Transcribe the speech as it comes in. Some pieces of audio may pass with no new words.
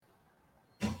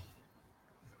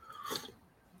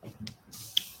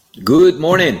Good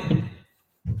morning.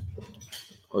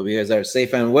 Hope you guys are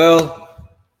safe and well.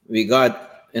 We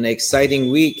got an exciting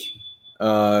week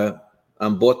uh,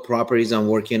 on both properties I'm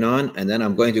working on, and then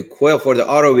I'm going to Quail for the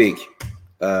Auto Week.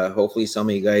 Hopefully, some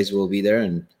of you guys will be there,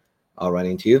 and I'll run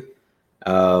into you.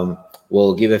 Um,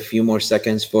 we'll give a few more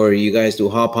seconds for you guys to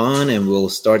hop on, and we'll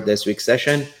start this week's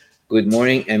session. Good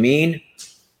morning, Amin.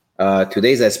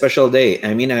 Today's a special day.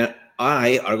 Amin and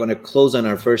I are going to close on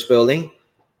our first building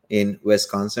in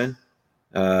Wisconsin.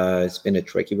 It's been a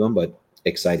tricky one, but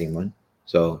exciting one.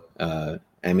 So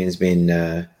Amin's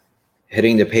been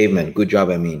hitting the pavement. Good job,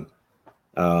 Amin.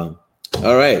 All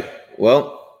right.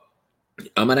 Well,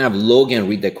 I'm gonna have Logan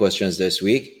read the questions this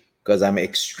week because I'm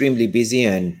extremely busy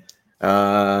and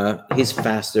he's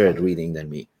faster at reading than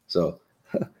me. So,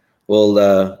 well,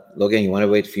 Logan, you want to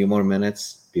wait a few more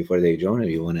minutes before they join, or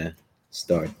you want to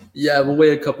start? Yeah, we'll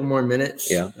wait a couple more minutes.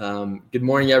 Yeah. Good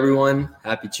morning, everyone.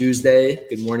 Happy Tuesday.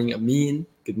 Good morning, Amin.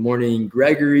 Good morning,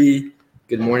 Gregory.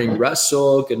 Good morning,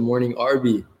 Russell. Good morning,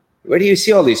 Arby. Where do you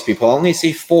see all these people? I only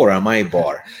see 4 on my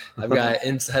bar. I've got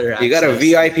insider access. You got a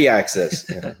VIP access.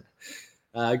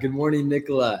 Good morning,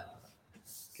 Nicola.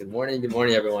 Good morning,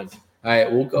 everyone. All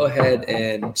right, we'll go ahead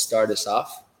and start us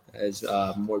off as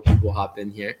more people hop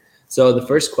in here. So the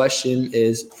first question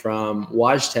is from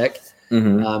Wajtek.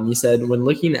 Mm-hmm. He said, when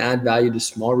looking to add value to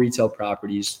small retail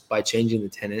properties by changing the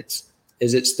tenants,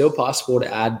 is it still possible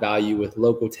to add value with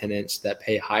local tenants that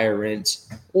pay higher rents,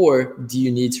 or do you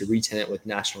need to re-tenant with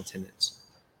national tenants?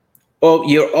 Well,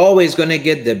 you're always going to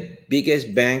get the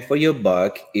biggest bang for your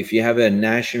buck if you have a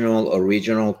national or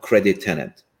regional credit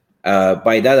tenant.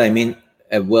 By that, I mean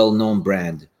a well-known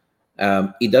brand.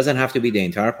 It doesn't have to be the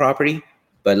entire property,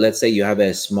 but let's say you have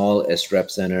a small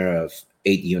strip center of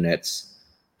 8 units.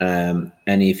 And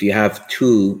if you have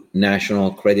 2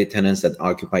 national credit tenants that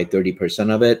occupy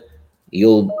 30% of it,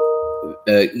 you'll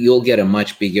get a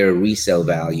much bigger resale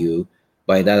value.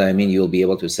 By that, I mean you'll be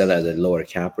able to sell at a lower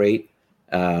cap rate.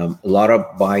 A lot of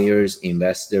buyers,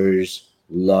 investors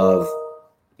love,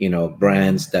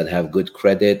 brands that have good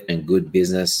credit and good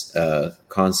business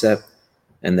concept,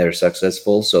 and they're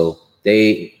successful. So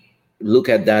they look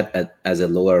at that as a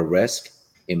lower risk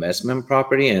investment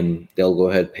property, and they'll go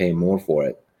ahead and pay more for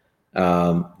it.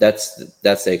 That's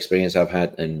the experience I've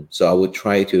had, and so I would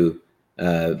try to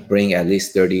bring at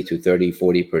least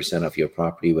 40% of your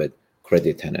property with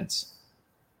credit tenants.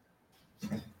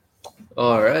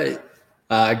 All right.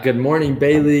 Good morning,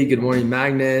 Bailey. Good morning,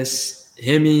 Magnus.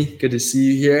 Himi, good to see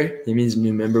you here. Himi's a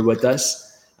new member with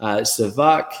us.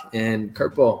 Savak and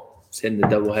Kerpel is hitting the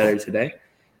doubleheader today.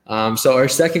 So our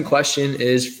second question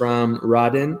is from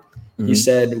Rodin. Mm-hmm. He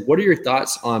said, what are your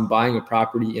thoughts on buying a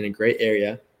property in a great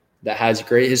area that has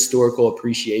great historical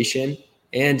appreciation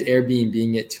and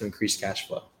Airbnb it to increase cash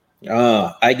flow?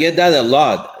 I get that a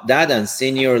lot. That and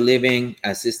senior living,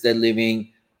 assisted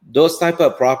living, those type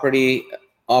of property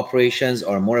operations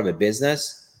are more of a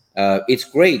business. It's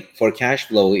great for cash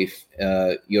flow if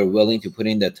you're willing to put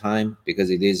in the time, because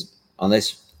it is,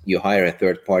 unless you hire a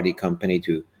third-party company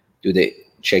to do the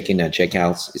check-in and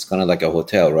check-outs, it's kind of like a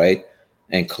hotel, right?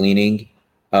 And cleaning.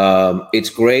 It's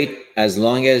great as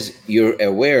long as you're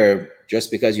aware. Just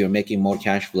because you're making more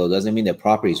cash flow doesn't mean the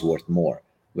property is worth more.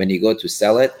 When you go to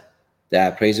sell it, the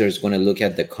appraiser is going to look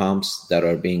at the comps that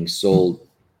are being sold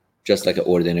just like an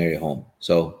ordinary home.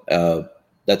 So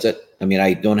that's it. I mean,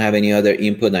 I don't have any other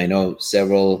input. I know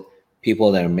several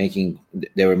people that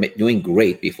were doing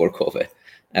great before COVID,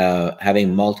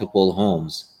 having multiple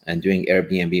homes and doing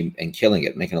Airbnb and killing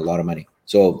it, making a lot of money.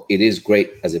 So it is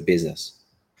great as a business.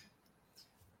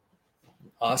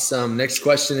 Awesome. Next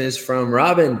question is from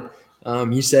Robin.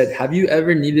 He said, have you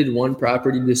ever needed one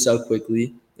property to sell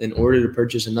quickly in order to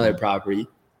purchase another property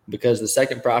because the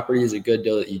second property is a good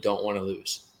deal that you don't want to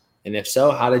lose? And if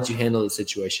so, how did you handle the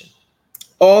situation?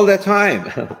 All the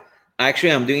time.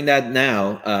 Actually, I'm doing that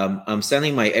now. I'm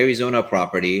selling my Arizona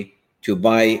property to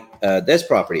buy this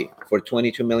property for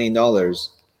 $22 million.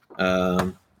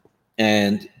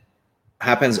 And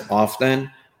happens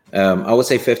often. I would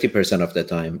say 50% of the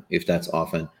time, if that's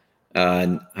often.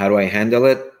 And how do I handle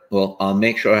it? Well, I'll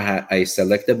make sure I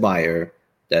select a buyer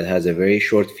that has a very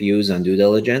short fuse on due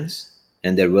diligence,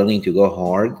 and they're willing to go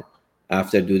hard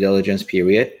after due diligence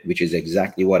period, which is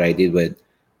exactly what I did with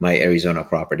my Arizona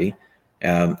property.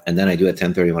 And then I do a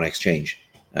 1031 exchange.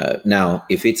 Now,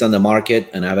 if it's on the market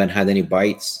and I haven't had any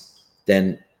bites,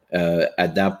 then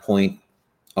at that point,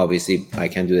 obviously, I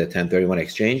can do the 1031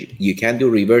 exchange. You can do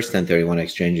reverse 1031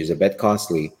 exchange. It's a bit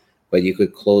costly, but you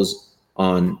could close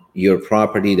on your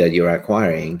property that you're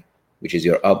acquiring, which is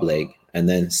your up leg, and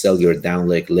then sell your down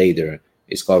leg later.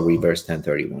 It's called reverse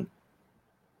 1031.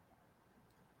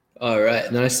 All right.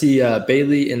 And then I see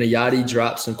Bailey and Ayati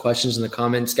drop some questions in the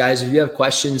comments. Guys, if you have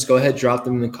questions, go ahead, drop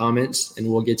them in the comments,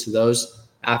 and we'll get to those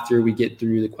after we get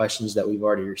through the questions that we've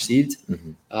already received.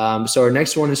 So our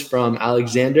next one is from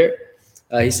Alexander.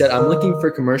 He said, I'm looking for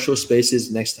commercial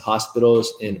spaces next to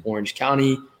hospitals in Orange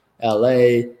County,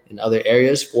 LA, and other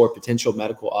areas for potential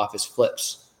medical office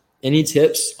flips. Any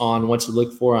tips on what to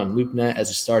look for on LoopNet as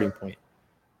a starting point?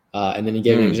 And then he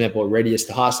gave an example, radius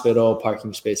to hospital,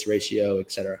 parking space ratio,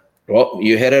 etc. Well,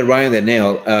 you hit it right on the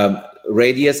nail.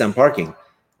 Radius and parking.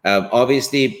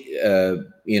 Obviously,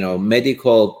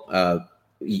 medical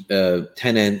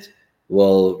tenant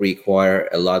will require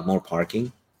a lot more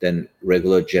parking than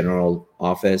regular general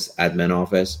office, admin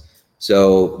office.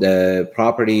 So the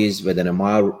properties within a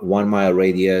 1 mile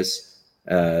radius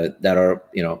that are,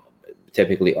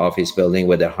 typically office building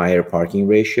with a higher parking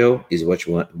ratio is what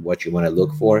you want to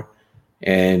look for.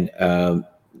 And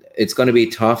it's going to be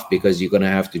tough because you're going to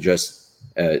have to just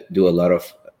do a lot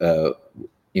of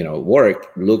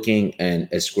work looking and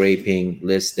scraping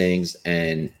listings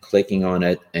and clicking on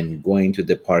it and going to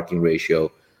the parking ratio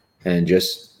and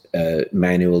just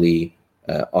manually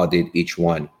audit each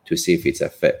one to see if it's a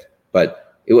fit.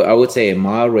 But I would say a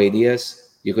mile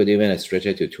radius, you could even stretch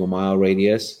it to 2 mile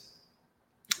radius.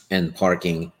 And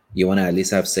parking, you want to at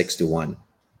least have 6-1.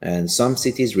 And some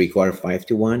cities require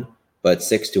 5-1, but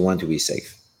 6-1 to be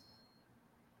safe.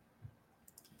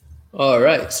 All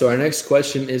right. So our next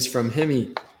question is from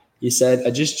Hemi. He said,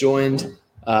 I just joined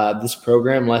this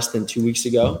program less than 2 weeks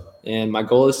ago, and my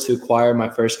goal is to acquire my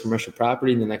first commercial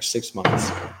property in the next 6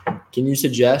 months. Can you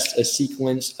suggest a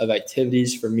sequence of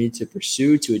activities for me to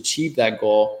pursue to achieve that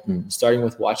goal, starting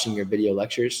with watching your video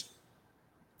lectures?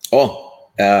 Well,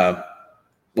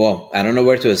 I don't know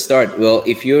where to start. Well,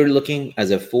 if you're looking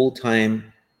as a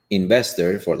full-time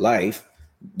investor for life,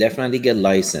 definitely get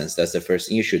licensed. That's the first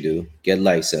thing you should do. Get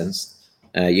licensed.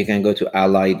 You can go to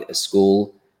Allied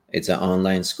School. It's an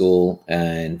online school,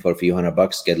 and for a few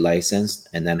 $100, get licensed,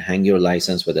 and then hang your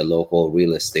license with a local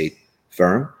real estate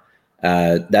firm.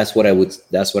 That's what I would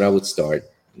start.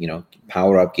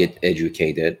 Power up, get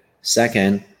educated.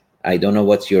 Second, I don't know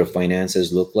what your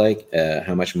finances look like.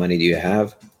 How much money do you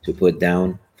have to put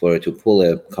down to pull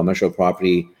a commercial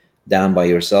property down by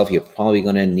yourself? You're probably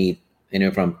going to need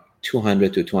anywhere from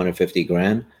 200 to 250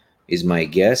 grand is my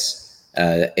guess.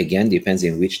 Again, depends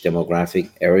in which demographic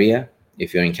area.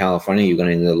 If you're in California, you're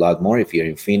going to need a lot more. If you're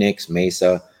in Phoenix,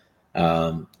 Mesa,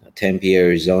 Tempe,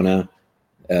 Arizona,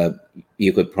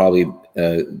 you could probably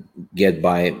get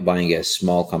by buying a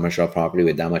small commercial property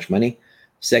with that much money.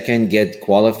 Second, get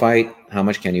qualified. How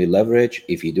much can you leverage?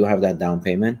 If you do have that down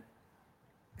payment,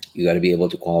 you got to be able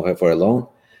to qualify for a loan.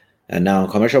 And now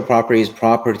commercial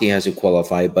property has to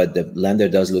qualify, but the lender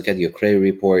does look at your credit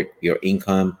report, your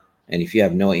income. And if you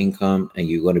have no income and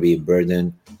you're going to be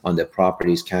burdened on the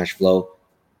property's cash flow,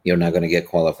 you're not going to get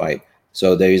qualified.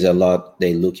 So there is a lot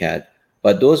they look at,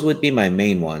 but those would be my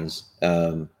main ones.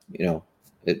 To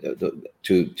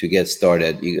get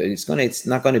started. It's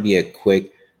not going to be a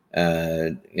quick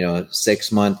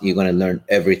 6 months. You're going to learn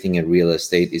everything in real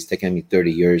estate. It's taken me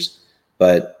 30 years,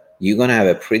 but you're going to have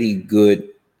a pretty good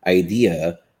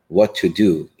idea what to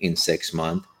do in 6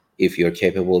 months if you're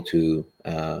capable to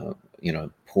buy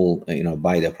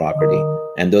the property.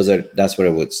 And that's where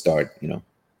I would start.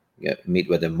 Meet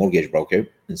with a mortgage broker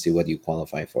and see what you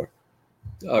qualify for.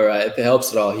 All right. If it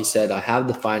helps at all, he said, I have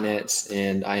the finance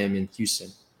and I am in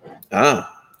Houston.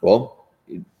 Well,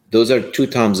 those are 2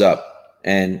 thumbs up.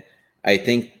 And I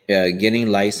think getting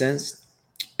licensed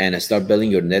and start building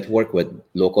your network with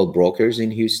local brokers in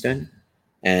Houston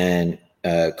and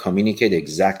communicate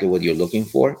exactly what you're looking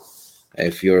for.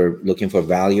 If you're looking for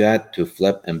value add to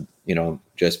flip and,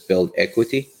 just build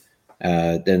equity,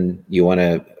 then you want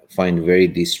to find very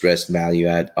distressed value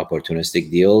add opportunistic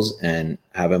deals and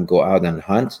have them go out and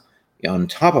hunt. On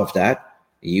top of that,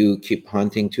 you keep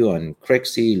hunting too on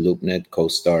Crixie, LoopNet,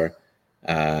 CoStar.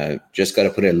 Just got to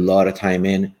put a lot of time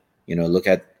in, look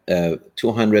at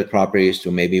 200 properties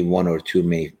to maybe 1 or 2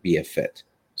 may be a fit.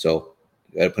 So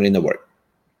you got to put in the work.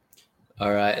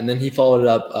 All right. And then he followed it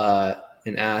up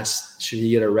and asked, should he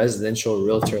get a residential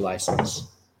realtor license?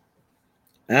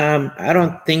 I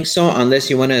don't think so, unless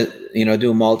you want to,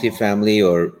 do multifamily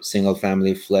or single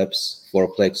family flips,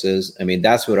 fourplexes. I mean,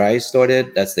 that's where I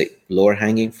started. That's the lower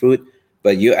hanging fruit.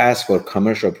 But you ask for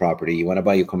commercial property. You want to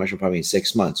buy your commercial property in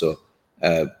 6 months. So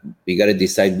you got to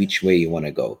decide which way you want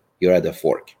to go. You're at the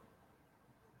fork.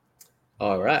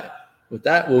 All right. With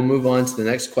that, we'll move on to the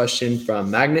next question from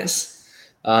Magnus.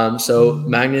 So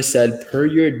Magnus said, per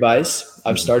your advice,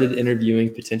 I've started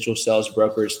interviewing potential sales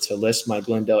brokers to list my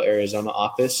Glendale, Arizona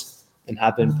office and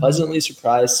have been pleasantly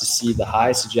surprised to see the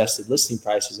high suggested listing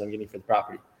prices I'm getting for the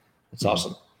property. That's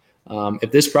awesome.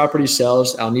 If this property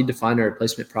sells, I'll need to find a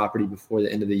replacement property before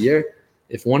the end of the year.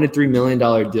 If $1 to $3 million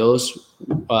deals,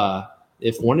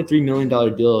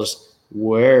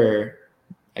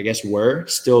 were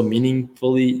still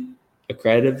meaningfully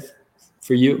accretive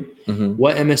for you,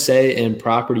 what MSA and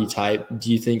property type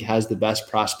do you think has the best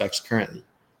prospects currently?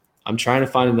 I'm trying to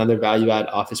find another value add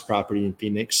office property in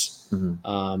Phoenix.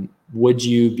 Would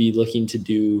you be looking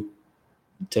to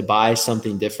buy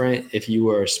something different if you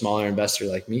were a smaller investor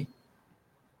like me?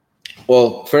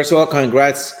 Well, first of all,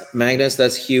 congrats, Magnus.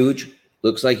 That's huge.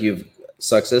 Looks like you've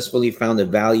successfully found a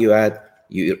value add.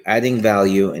 You're adding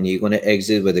value and you're going to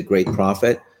exit with a great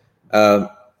profit.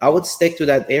 I would stick to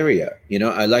that area.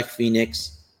 I like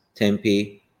Phoenix,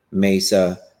 Tempe,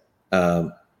 Mesa.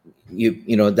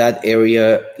 That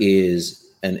area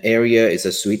is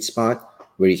a sweet spot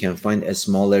where you can find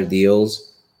smaller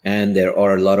deals, and there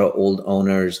are a lot of old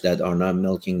owners that are not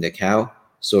milking the cow,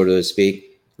 so to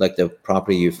speak, like the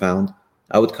property you found.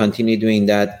 I would continue doing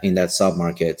that in that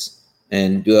submarkets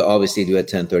and obviously do a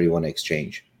 1031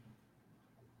 exchange.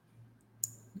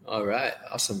 All right,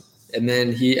 awesome. And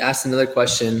then he asked another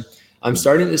question. I'm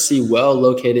starting to see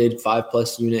well-located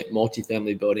 5+ unit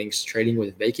multifamily buildings trading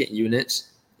with vacant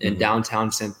units in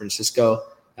downtown San Francisco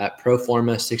at pro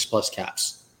forma 6+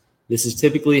 caps. This is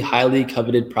typically highly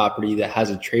coveted property that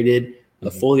has traded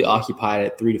fully occupied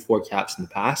at 3 to 4 caps in the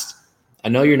past. I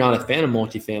know you're not a fan of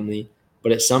multifamily,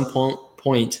 but at some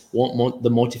point, won't the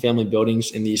multifamily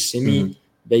buildings in these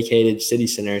semi-vacated city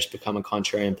centers become a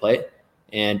contrarian play?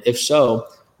 And if so,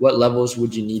 what levels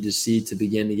would you need to see to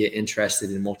begin to get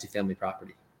interested in multifamily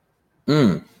property?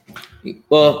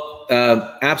 Well,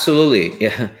 absolutely.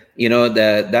 Yeah.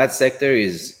 That sector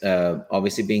is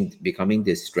obviously becoming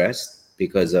distressed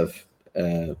because of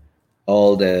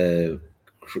all the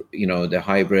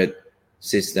hybrid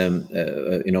system,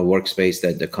 workspace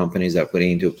that the companies are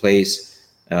putting into place.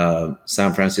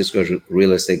 San Francisco's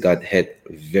real estate got hit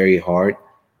very hard.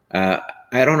 I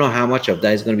don't know how much of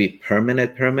that is going to be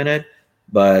permanent,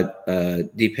 but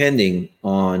depending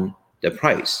on the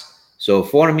price. So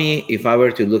for me, if I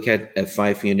were to look at a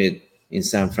 5-unit in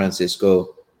San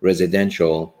Francisco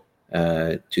residential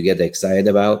to get excited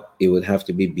about, it would have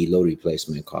to be below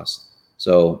replacement cost.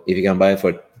 So if you can buy it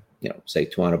for, say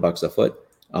 $200 a foot,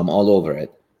 I'm all over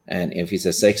it. And if it's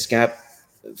a 6 cap,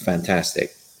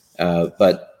 fantastic.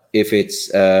 But if it's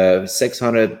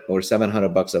 $600 or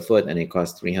 $700 a foot and it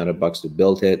costs $300 to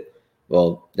build it,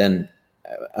 well, then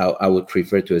I would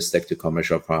prefer to stick to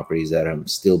commercial properties that I'm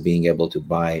still being able to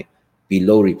buy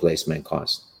below replacement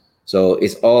cost. So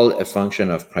it's all a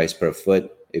function of price per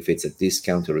foot if it's a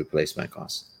discount to replacement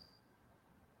cost.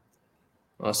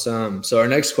 Awesome. So our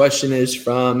next question is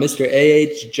from Mr.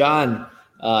 A.H. John.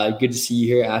 Good to see you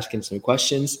here asking some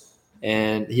questions.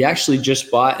 And he actually just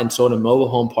bought and sold a mobile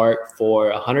home park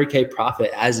for $100K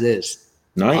profit as is.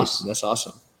 Nice. Awesome. That's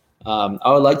awesome.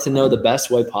 I would like to know the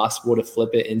best way possible to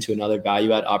flip it into another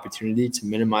value add opportunity to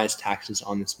minimize taxes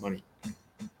on this money.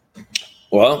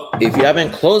 Well, if you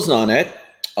haven't closed on it,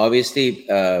 obviously,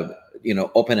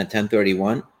 open a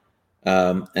 1031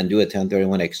 and do a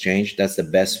 1031 exchange. That's the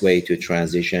best way to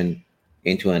transition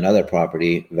into another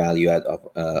property value add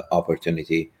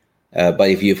opportunity.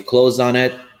 But if you've closed on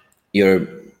it, you're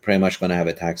pretty much going to have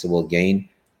a taxable gain.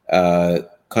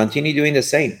 Continue doing the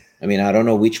same. I mean, I don't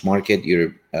know which market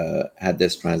you had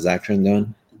this transaction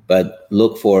done, but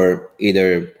look for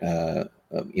either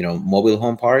mobile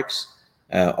home parks,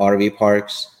 RV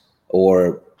parks,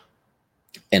 or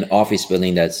an office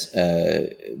building that's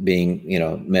being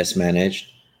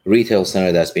mismanaged, retail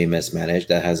center that's being mismanaged,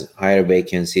 that has higher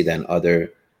vacancy than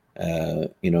other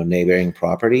neighboring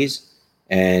properties,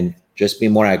 and just be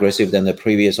more aggressive than the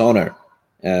previous owner.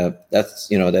 That's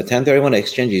the 1031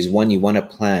 exchange is one you want to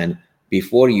plan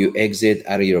before you exit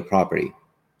out of your property.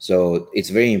 So it's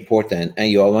very important, and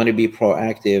you all want to be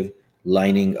proactive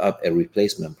lining up a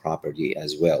replacement property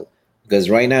as well, because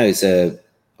right now it's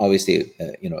obviously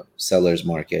seller's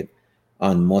market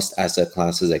on most asset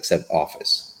classes except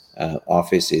office.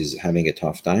 Office is having a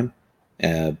tough time,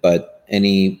 but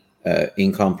any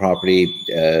income property,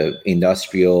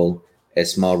 industrial,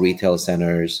 small retail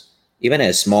centers, even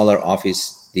a smaller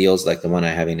office deals like the one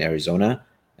I have in Arizona.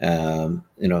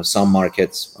 Some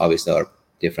markets obviously are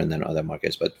different than other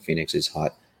markets, but Phoenix is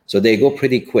hot. So they go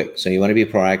pretty quick. So you want to be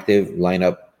proactive, line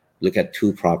up, look at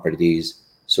 2 properties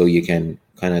so you can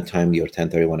kind of time your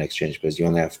 1031 exchange, because you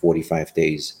only have 45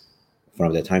 days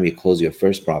from the time you close your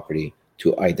first property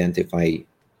to identify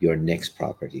your next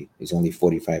property. It's only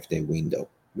 45-day window,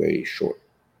 very short.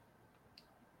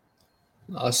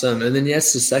 Awesome. And then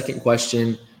yes, the second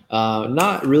question,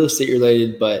 not real estate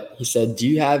related, but he said, do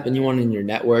you have anyone in your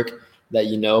network that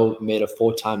you know made a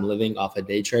full-time living off of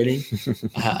day trading?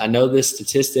 I know the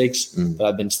statistics, but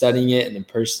I've been studying it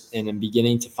and I'm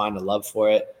beginning to find a love for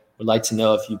it. Would like to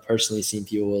know if you personally seen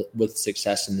people with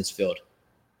success in this field.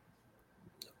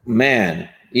 Man,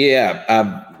 yeah,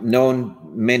 I've known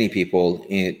many people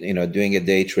in doing a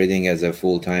day trading as a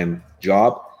full-time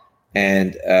job,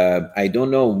 and I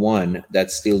don't know one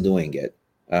that's still doing it.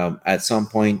 At some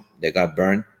point, they got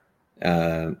burned.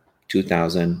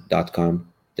 2000.com,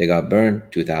 they got burned.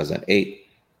 2008,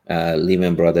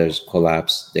 Lehman Brothers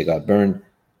collapsed. They got burned.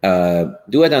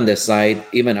 Do it on the side.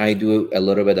 Even I do a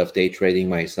little bit of day trading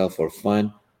myself for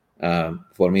fun.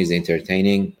 For me, it's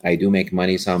entertaining. I do make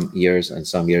money some years, and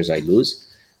some years I lose.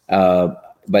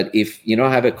 But if you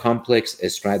don't have a complex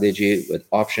strategy with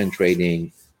option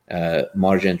trading,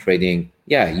 margin trading,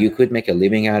 yeah, you could make a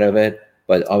living out of it.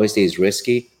 But obviously, it's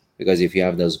risky because if you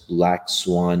have those black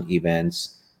swan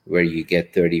events where you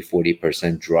get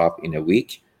 30-40% drop in a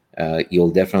week,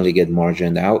 you'll definitely get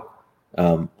margined out,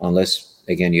 unless,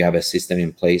 again, you have a system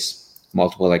in place,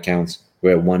 multiple accounts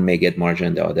where one may get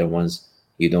margin, the other ones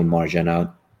you don't margin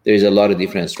out. There's a lot of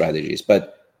different strategies,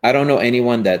 but I don't know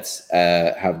anyone that's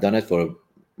have done it for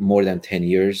more than 10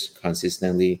 years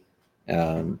consistently.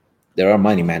 There are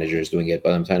money managers doing it,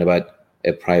 but I'm talking about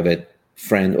a private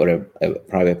friend or a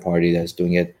private party that's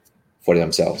doing it for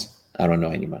themselves. I don't know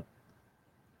anyone.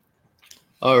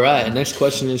 All right. Next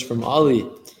question is from Ali.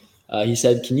 He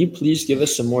said, can you please give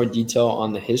us some more detail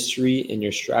on the history and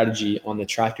your strategy on the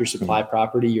Tractor Supply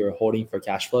property you're holding for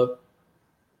cash flow?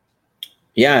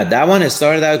 Yeah, that one has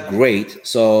started out great.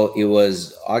 So it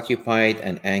was occupied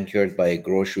and anchored by a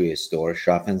grocery store,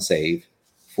 Shop and Save,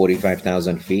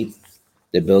 45,000 feet.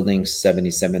 The building's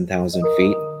 77,000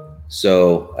 feet.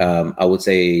 So I would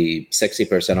say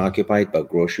 60% occupied, but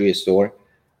grocery store.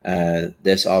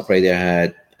 This operator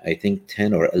had, I think,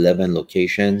 10 or 11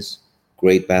 locations,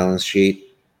 great balance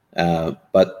sheet.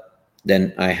 But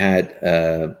then I had,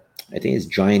 I think it's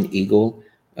Giant Eagle,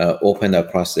 opened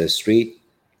across the street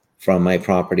from my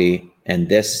property, and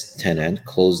this tenant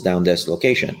closed down this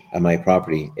location at my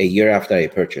property a year after I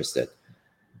purchased it.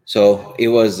 So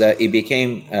it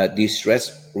became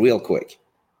distressed real quick,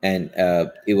 and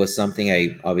it was something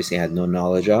I obviously had no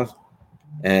knowledge of.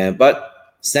 But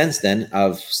since then,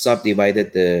 I've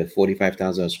subdivided the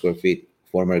 45,000 square feet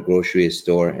former grocery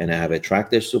store, and I have a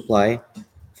Tractor Supply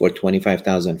for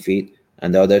 25,000 feet,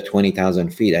 and the other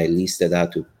 20,000 feet I leased it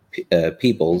out to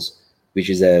People's, which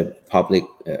is a public,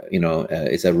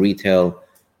 it's a retailer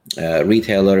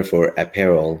for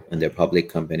apparel, and their public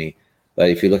company. But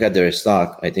if you look at their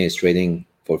stock, I think it's trading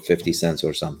for 50 cents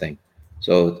or something.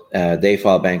 So they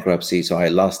filed bankruptcy. So I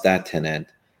lost that tenant.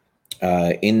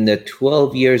 In the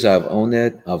 12 years I've owned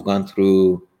it, I've gone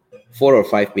through 4 or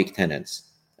 5 big tenants.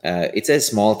 It's a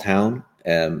small town.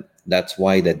 That's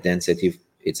why the density,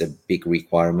 it's a big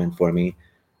requirement for me.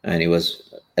 And it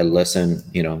was a lesson,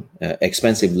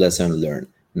 expensive lesson learned,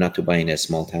 not to buy in a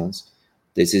small towns.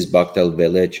 This is Bucktail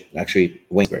Village, actually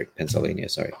Waynesburg, Pennsylvania,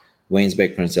 sorry.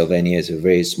 Waynesburg, Pennsylvania is a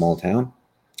very small town,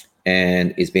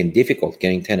 and it's been difficult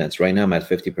getting tenants. Right now I'm at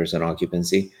 50%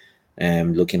 occupancy.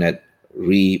 I'm looking at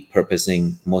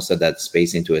repurposing most of that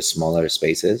space into a smaller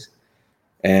spaces.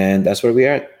 And that's where we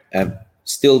are. I've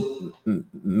still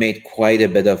made quite a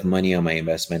bit of money on my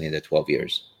investment in the 12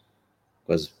 years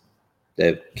because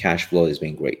the cash flow has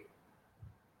been great.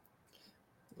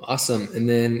 Awesome. And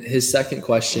then his second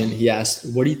question, he asked,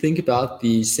 what do you think about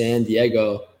the San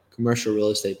Diego commercial real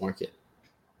estate market?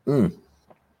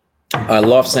 I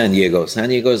love San Diego. San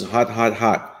Diego is hot, hot,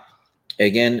 hot.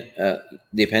 Again,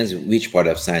 depends which part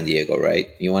of San Diego, right?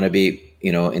 You want to be,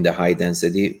 in the high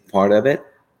density part of it.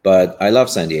 But I love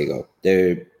San Diego.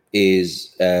 There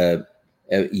is a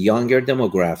younger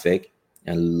demographic,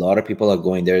 and a lot of people are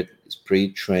going there. It's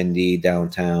pretty trendy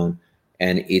downtown,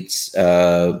 and it's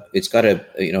got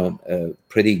a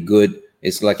pretty good.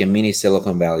 It's like a mini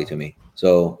Silicon Valley to me.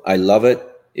 So I love it.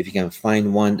 If you can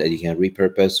find one that you can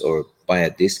repurpose or buy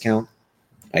at discount,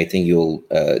 I think you'll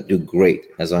do great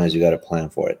as long as you got a plan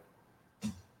for it.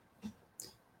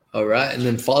 All right. And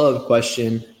then follow-up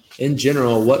question. In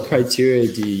general, what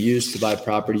criteria do you use to buy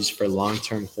properties for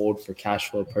long-term hold for cash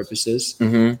flow purposes?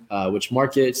 Which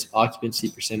markets, occupancy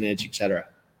percentage, etc.?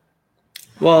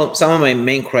 Well, some of my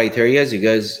main criteria, you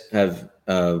guys have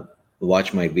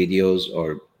watched my videos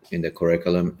or in the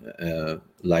curriculum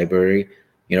library.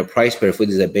 Price per foot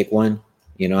is a big one.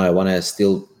 I want to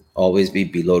still always be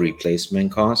below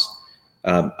replacement cost.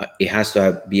 It has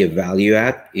to be a value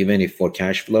add, even if for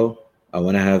cash flow, I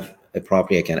want to have a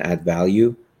property I can add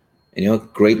value.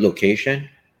 Great location,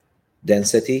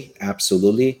 density,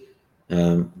 absolutely.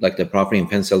 Like the property in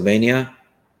Pennsylvania,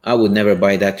 I would never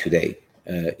buy that today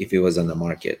if it was on the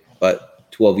market.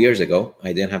 But 12 years ago,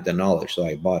 I didn't have the knowledge, so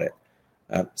I bought it.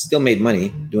 Still made money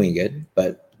doing it,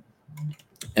 but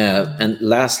and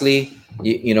lastly,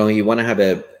 you want to have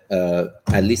a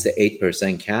at least an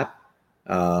 8% cap,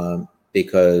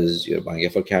 because you're buying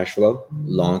it for cash flow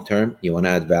long term. You want to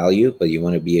add value, but you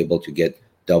want to be able to get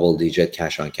double-digit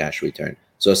cash on cash return.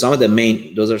 So those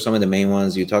are some of the main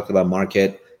ones. You talked about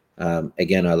market.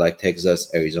 Again, I like Texas,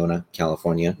 Arizona,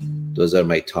 California. Those are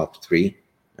my top three.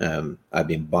 I've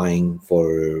been buying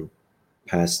for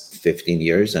past 15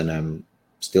 years, and I'm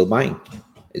still buying.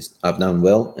 I've done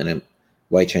well, and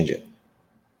why change it?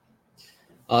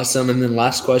 Awesome. And then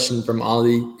last question from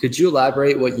Ollie. Could you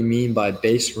elaborate what you mean by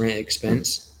base rent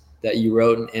expense that you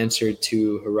wrote in answer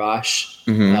to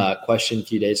Harash question a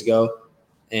few days ago?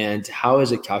 And how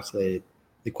is it calculated?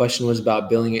 The question was about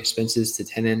billing expenses to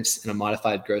tenants in a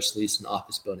modified gross lease in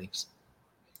office buildings.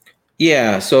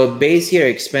 Yeah. So base year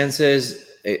expenses,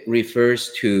 it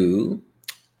refers to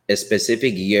a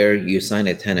specific year you sign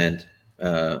a tenant.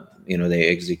 They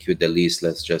execute the lease.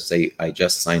 Let's just say I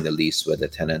just signed the lease with a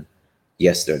tenant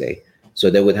yesterday. So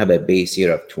they would have a base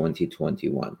year of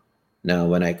 2021. Now,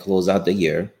 when I close out the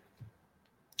year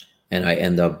and I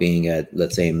end up being at,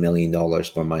 let's say, $1 million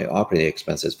for my operating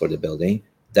expenses for the building,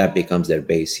 that becomes their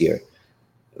base year.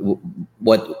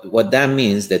 What that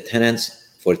means, the tenants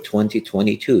for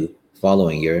 2022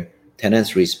 following year,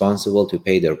 tenants responsible to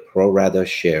pay their pro rata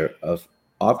share of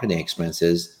operating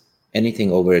expenses,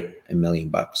 anything over $1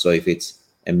 million. So if it's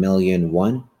 $1.1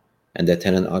 million and the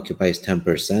tenant occupies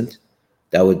 10%,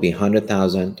 that would be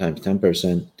 100,000 times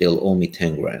 10%. They'll owe me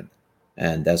 10 grand,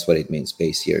 and that's what it means,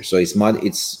 base year. So it's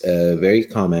very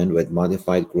common with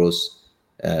modified gross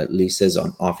leases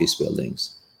on office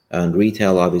buildings, and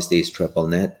retail obviously is triple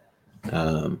net,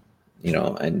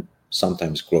 and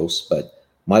sometimes gross, but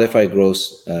modified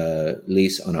gross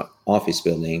lease on an office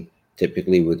building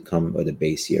typically would come with a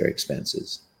base year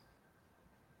expenses.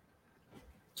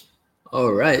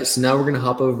 All right, so now we're going to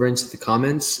hop over into the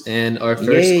comments, and our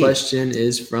first question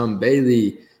is from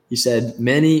Bailey. He said,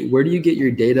 Manny, where do you get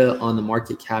your data on the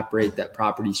market cap rate that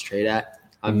properties trade at?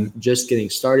 I'm just getting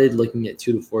started looking at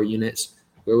 2 to 4 units.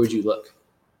 Where would you look?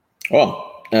 Go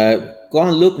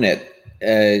on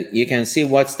LoopNet. You can see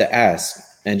what's the ask,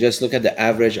 and just look at the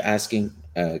average asking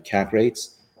cap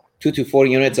rates. 2 to 4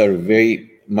 units are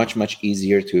very much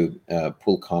easier to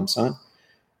pull comps on.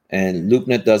 And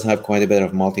LoopNet does have quite a bit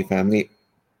of multifamily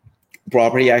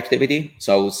property activity,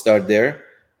 so I would start there.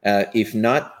 If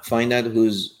not, find out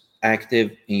who's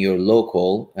active in your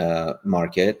local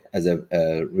market as a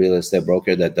real estate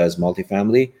broker that does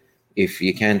multifamily. If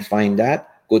you can't find that,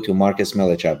 go to Marcus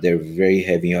Millichap. They're very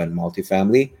heavy on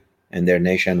multifamily, and they're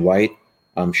nationwide.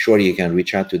 I'm sure you can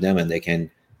reach out to them, and they can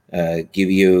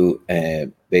give you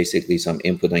basically some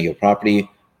input on your property,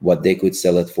 what they could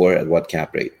sell it for, at what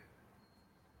cap rate.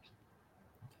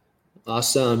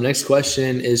 Awesome. Next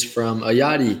question is from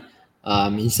Ayati.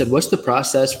 He said, what's the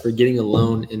process for getting a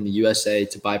loan in the USA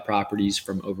to buy properties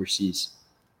from overseas?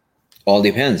 All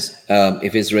depends.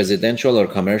 If it's residential or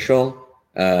commercial.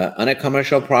 On a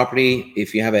commercial property,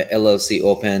 if you have an LLC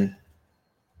open,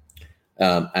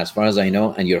 as far as I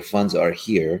know, and your funds are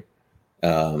here,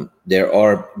 there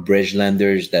are bridge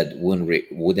lenders that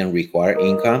wouldn't require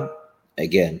income.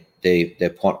 Again,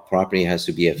 the property has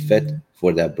to be a fit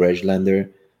for that bridge lender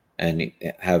and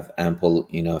have ample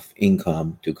enough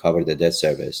income to cover the debt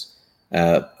service.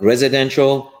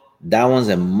 Residential, that one's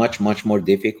a much more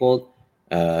difficult.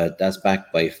 That's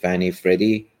backed by Fannie,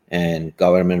 Freddie, and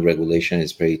government regulation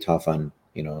is pretty tough on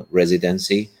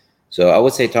residency. So I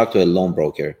would say talk to a loan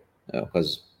broker,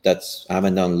 because I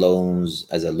haven't done loans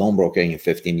as a loan broker in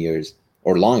 15 years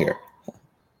or longer.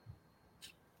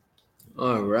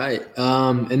 All right.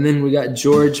 And then we got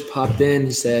George popped in.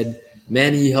 He said,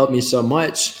 Manny, you helped me so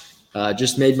much.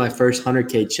 Just made my first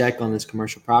 100K check on this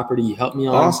commercial property you helped me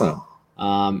on. Awesome.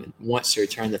 Wants to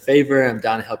return the favor. I'm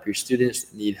down to help your students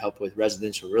that need help with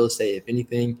residential real estate, if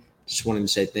anything. Just wanted to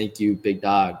say thank you, big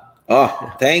dog.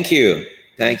 Oh, thank you.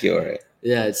 Thank you. All right.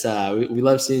 Yeah, it's we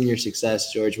love seeing your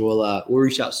success, George. We'll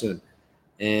reach out soon.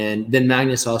 And then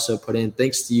Magnus also put in,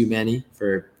 thanks to you, Manny,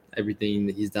 for everything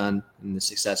that he's done and the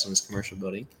success on this commercial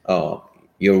building. Oh,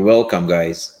 you're welcome,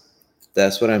 guys.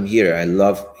 That's what I'm here. I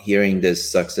love hearing these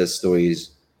success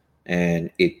stories, and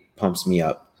it pumps me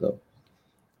up. So,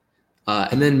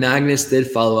 and then Magnus did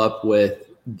follow up with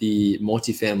the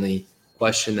multifamily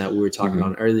question that we were talking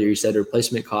on earlier. He said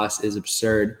replacement cost is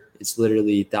absurd. It's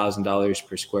literally $1,000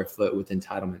 per square foot with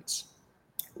entitlements.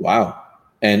 Wow.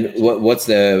 And what's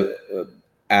the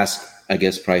ask, I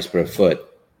guess, price per foot?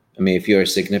 I mean, if you're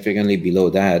significantly below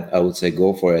that, I would say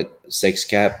go for it. 6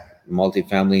 cap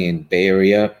multifamily in Bay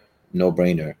Area, no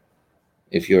brainer.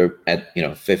 If you're at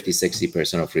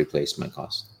 50-60% of replacement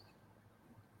cost.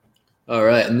 All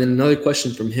right. And then another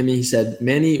question from him. He said,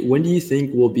 Manny, when do you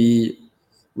think will be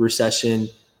recession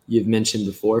you've mentioned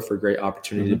before for great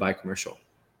opportunity to buy commercial?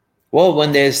 Well,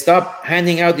 when they stop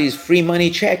handing out these free money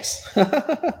checks.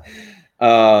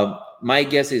 My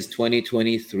guess is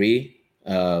 2023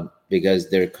 because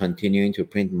they're continuing to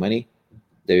print money.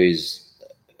 There is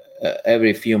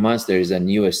every few months there is a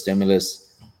new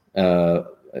stimulus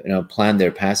plan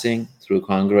they're passing through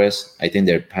Congress. I think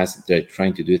they're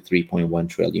trying to do 3.1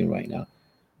 trillion right now,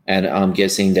 and I'm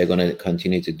guessing they're going to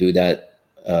continue to do that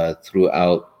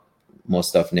throughout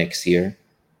most of next year.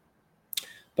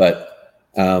 But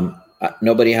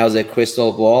nobody has a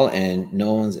crystal ball, and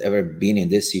no one's ever been in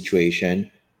this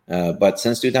situation. But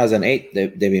since 2008,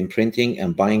 they've been printing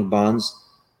and buying bonds,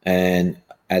 and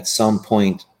at some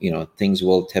point, things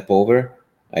will tip over.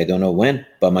 I don't know when,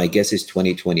 but my guess is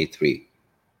 2023.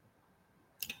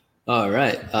 All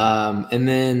right. And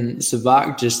then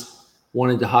Savak just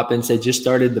wanted to hop in and say, just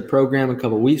started the program a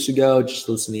couple of weeks ago, just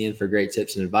listening in for great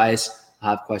tips and advice.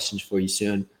 I'll have questions for you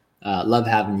soon. Love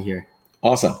having you here.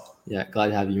 Awesome. Yeah, glad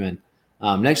to have you in.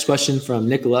 Next question from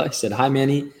Nicola. He said, hi,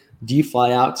 Manny. Do you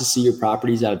fly out to see your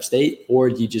properties out of state, or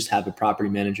do you just have a property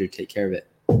manager take care of it?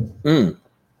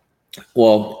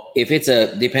 Well, if it's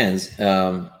depends.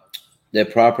 The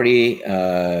property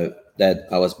that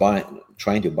I was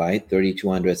trying to buy,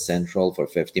 3200 Central for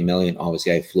 $50 million.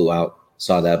 Obviously, I flew out,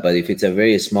 saw that. But if it's a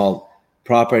very small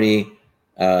property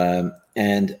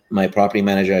and my property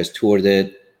manager has toured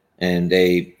it and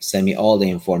they send me all the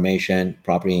information,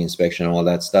 property inspection, all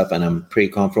that stuff, and I'm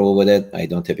pretty comfortable with it, I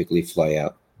don't typically fly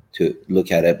out to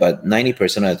look at it. But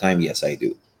 90% of the time, yes, I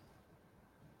do.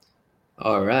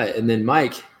 All right. And then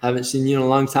Mike, haven't seen you in a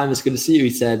long time. It's good to see you. He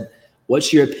said,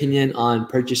 what's your opinion on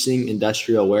purchasing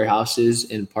industrial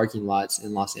warehouses and parking lots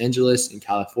in Los Angeles and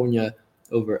California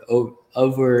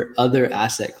over other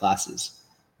asset classes?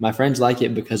 My friends like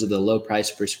it because of the low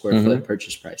price per square foot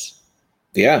purchase price.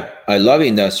 Yeah, I love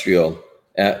industrial.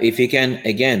 If you can,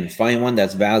 again, find one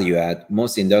that's value add.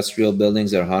 Most industrial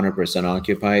buildings are 100%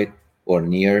 occupied or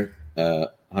near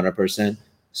 100%.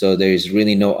 So there's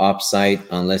really no upside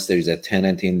unless there's a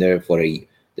tenant in there they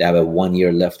have a 1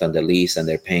 year left on the lease and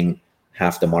they're paying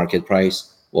half the market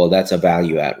price. Well, that's a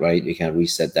value add, right? You can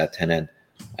reset that tenant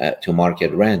to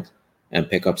market rent and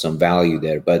pick up some value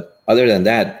there. But other than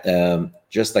that,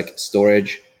 just like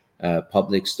storage,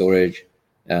 public storage,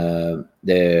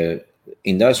 the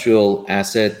industrial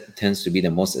asset tends to be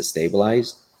the most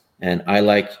stabilized, and I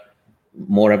like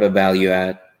more of a value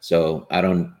add. So I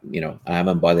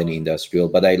haven't bought any industrial,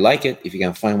 but I like it if you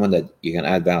can find one that you can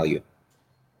add value.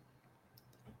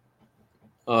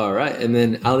 All right. And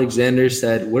then Alexander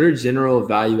said, what are general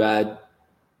value add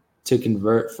to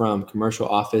convert from commercial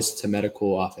office to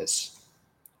medical office?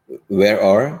 Where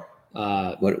are?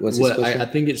 What's this question? I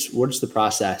think what's the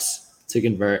process to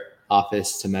convert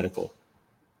office to medical?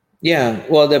 Yeah,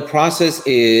 well, the process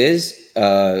is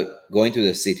going to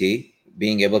the city,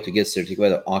 being able to get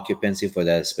certificate of occupancy for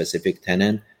that specific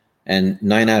tenant. And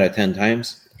 9 out of 10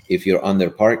 times, if you're under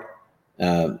park,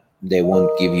 they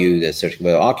won't give you the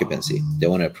certificate of occupancy. They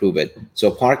want to approve it.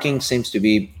 So parking seems to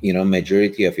be,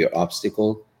 majority of your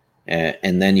obstacle.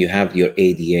 And then you have your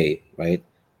ADA, right?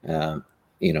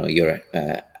 Your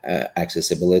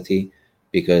accessibility,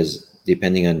 because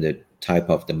depending on the type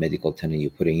of the medical tenant you're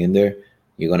putting in there,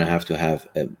 you're going to have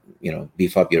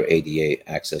beef up your ADA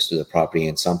access to the property.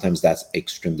 And sometimes that's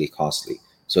extremely costly.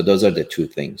 So those are the two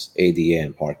things, ADA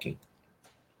and parking.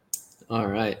 All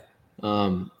right.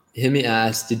 Himi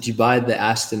asked, did you buy the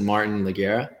Aston Martin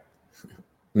Ligera?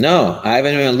 No, I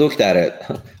haven't even looked at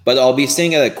it, but I'll be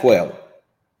seeing it at Quail.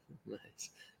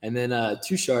 Nice. And then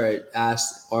Tushar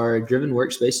asked, are driven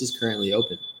workspaces currently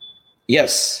open?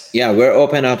 Yes. Yeah, we're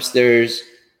open upstairs.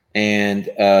 And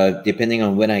depending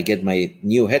on when I get my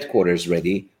new headquarters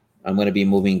ready, I'm going to be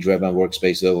moving driven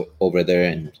workspace over there,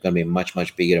 and it's going to be much,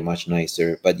 much bigger, much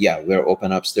nicer. But yeah, we're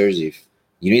open upstairs. If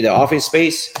you need an office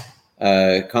space,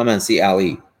 come and see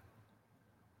Ali.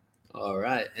 All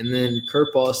right. And then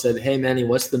Kurt Paul said, hey, Manny,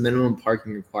 what's the minimum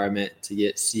parking requirement to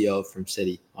get CO from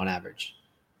city on average?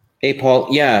 Hey, Paul.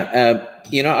 Yeah.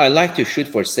 I like to shoot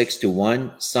for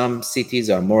 6-1. Some cities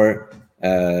are more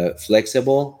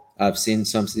flexible. I've seen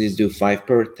some cities do 5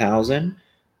 per 1,000,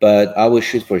 but I would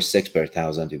shoot for 6 per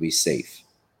 1,000 to be safe.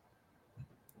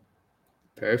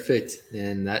 Perfect.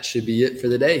 And that should be it for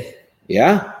the day.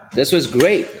 Yeah, this was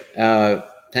great.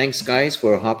 thanks, guys,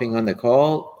 for hopping on the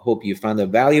call. Hope you found it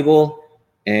valuable.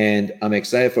 And I'm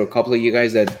excited for a couple of you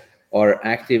guys that are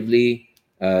actively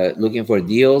looking for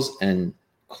deals and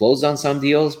close on some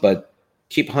deals, but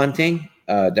keep hunting.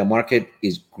 The market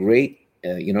is great,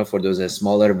 for those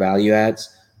smaller value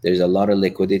adds. There's a lot of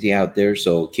liquidity out there.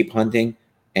 So keep hunting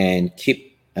and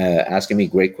keep asking me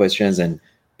great questions and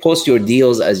post your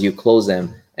deals as you close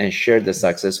them and share the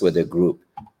success with the group.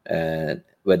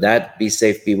 With that, be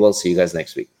safe, people. See you guys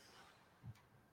next week.